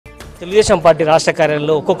Telugu Desam party రాష్ట్ర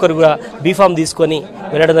కార్యాలయంలో ఒక్కొక్కరు కూడా బీఫామ్ తీసుకొని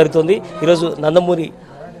వెళ్ళడం జరుగుతుంది. ఈరోజు నందమూరి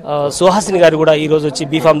సుహాసిని గారు కూడా ఈరోజు వచ్చి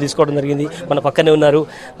బీఫామ్ తీసుకోవడం జరిగింది. మన పక్కనే ఉన్నారు.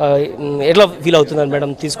 ఎట్లా ఫీల్ అవుతున్నారు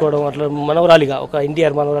మేడం తీసుకోవడం? అట్లా మనవరాలిగా, ఒక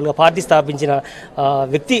ఎన్టీఆర్ మనవరాలిగా, పార్టీ స్థాపించిన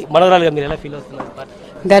వ్యక్తి మనవరాలిగా మీరు ఎలా ఫీల్ అవుతున్నారు?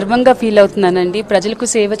 గర్వంగా ఫీల్ అవుతున్నానండి, ప్రజలకు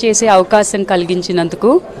సేవ చేసే అవకాశం కలిగించినందుకు.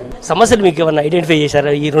 సమస్యలు మీకు ఏమన్నా ఐడెంటిఫై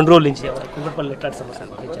చేశారా ఈ 2 రోజుల నుంచి? కుకట్పల్లి ఎట్లాంటి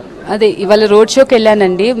సమస్యలు? అదే ఇవాళ రోడ్ షోకి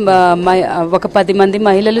వెళ్ళానండి. ఒక 10 మంది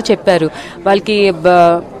మహిళలు చెప్పారు వాళ్ళకి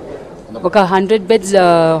ఒక 100 బెడ్స్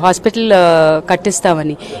హాస్పిటల్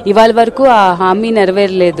కట్టిస్తామని. ఇవాళ వరకు ఆ హామీ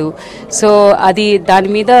నెరవేరలేదు. సో అది దాని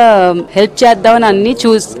మీద హెల్ప్ చేద్దామని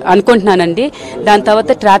అనుకుంటున్నానండి. దాని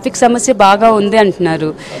తర్వాత ట్రాఫిక్ సమస్య బాగా ఉంది అంటున్నారు.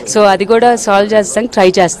 సో అది కూడా సాల్వ్ చేస్తాను, ట్రై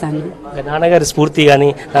చేస్తాను. నాన్నగారి స్ఫూర్తి కానీ,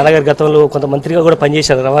 నాన్నగారి గతంలో కొంత మంత్రిగా కూడా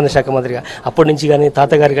పనిచేశారు, రవాణా శాఖ మంత్రిగా. అప్పటి నుంచి కానీ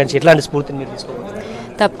తాతగారి కానీ ఎట్లాంటి స్ఫూర్తిని మీరు తీసుకోవాలి?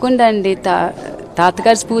 తప్పకుండా అండి.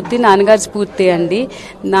 తాతగారి స్ఫూర్తి, నాన్నగారి స్ఫూర్తి అండి.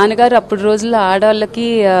 నాన్నగారు అప్పుడు రోజుల్లో ఆడవాళ్ళకి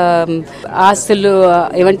ఆస్తులు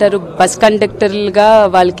ఏమంటారు, బస్ కండక్టర్లుగా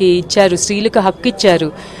వాళ్ళకి ఇచ్చారు, స్త్రీలకు హక్కు ఇచ్చారు.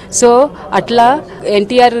 సో అట్లా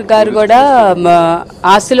ఎన్టీఆర్ గారు కూడా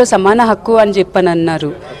ఆస్తిలో సమాన హక్కు అని చెప్పని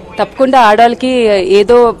అన్నారు. తప్పకుండా ఆడవాళ్ళకి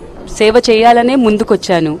ఏదో సేవ చేయాలనే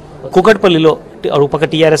ముందుకొచ్చాను. కుకట్పల్లిలో ఒక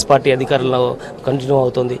టీఆర్ఎస్ పార్టీ అధికారంలో కంటిన్యూ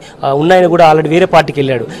అవుతుంది. ఉన్నాయని కూడా ఆల్రెడీ వేరే పార్టీకి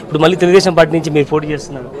వెళ్ళాడు. ఇప్పుడు మళ్ళీ తెలుగుదేశం పార్టీ నుంచి మీరు పోటీ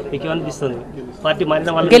చేస్తున్నారు. మీకు ఏమనిపిస్తుంది? పార్టీ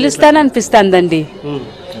మారిన వాళ్ళు గెలుస్తాననిపిస్తుందండి.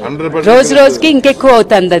 రోజు రోజుకి ఇంకెక్కువ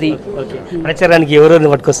అవుతుంది అది. ప్రచారానికి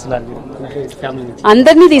ఎవరెవరిని పట్టుకొస్తున్నారు?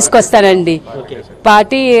 అందరినీ తీసుకొస్తానండి.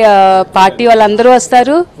 పార్టీ వాళ్ళందరూ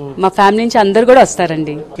వస్తారు, మా ఫ్యామిలీ నుంచి అందరు కూడా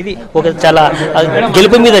వస్తారండి. ఇది ఒక చాలా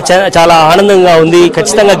గెలుపు మీద చాలా ఆనందంగా ఉంది.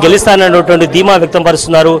 ఖచ్చితంగా గెలుస్తానన్నటువంటి ధీమా వ్యక్తం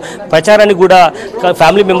పరుస్తున్నారు. ప్రచారానికి కూడా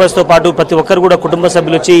ఫ్యామిలీ మెంబర్స్తో పాటు ప్రతి ఒక్కరు కూడా కుటుంబ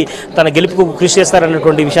సభ్యులు వచ్చి తన గెలుపుకు కృషి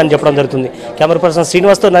చేస్తారన్నటువంటి విషయాన్ని చెప్పడం జరుగుతుంది. Camera person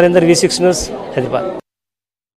శ్రీనివాస్తో Narender, V6 news, Hyderabad.